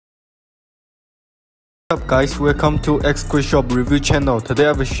What's up guys, welcome to XQuickShop review channel. Today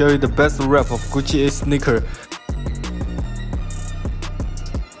I will show you the best wrap of Gucci Ace sneaker.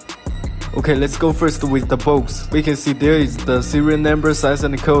 Okay, let's go first with the box. We can see there is the serial number, size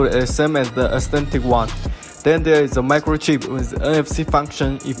and code as same as the authentic one. Then there is a microchip with NFC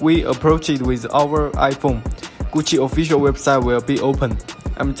function. If we approach it with our iPhone, Gucci official website will be open.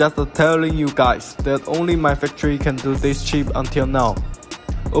 I'm just telling you guys that only my factory can do this chip until now.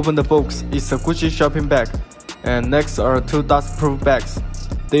 Open the box, it's a Gucci shopping bag. And next are two dust-proof bags.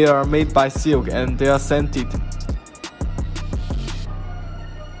 They are made by silk and they are scented.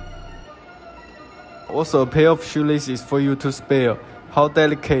 Also a pair of shoelaces for you to spare. How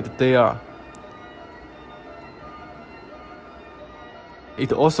delicate they are.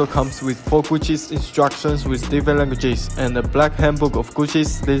 It also comes with 4 Gucci's instructions with different languages and a black handbook of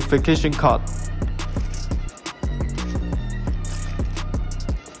Gucci's specification card.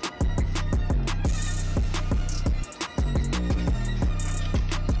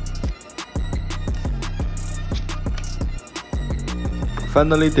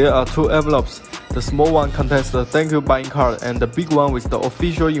 Finally, there are 2 envelopes. The small one contains the thank you buying card and the big one with the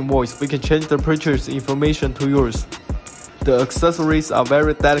official invoice. We can change the purchase information to yours. The accessories are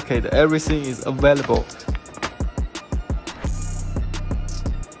very delicate, everything is available.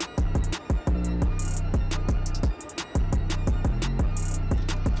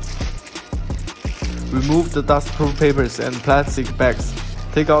 Remove the dust-proof papers and plastic bags.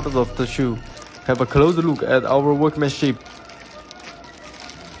 Take out of the shoe. Have a close look at our workmanship.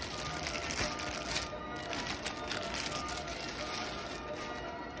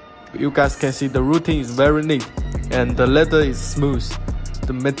 You guys can see the routing is very neat and the leather is smooth.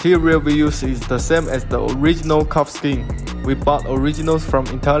 The material we use is the same as the original calfskin. We bought originals from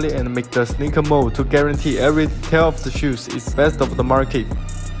Italy and make the sneaker mold to guarantee every detail of the shoes is best of the market.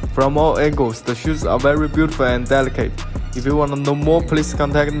 From all angles, the shoes are very beautiful and delicate. If you want to know more, please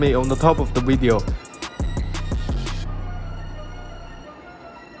contact me on the top of the video.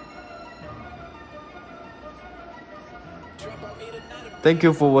 Thank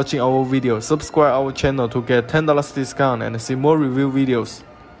you for watching our video. Subscribe our channel to get $10 discount and see more review videos.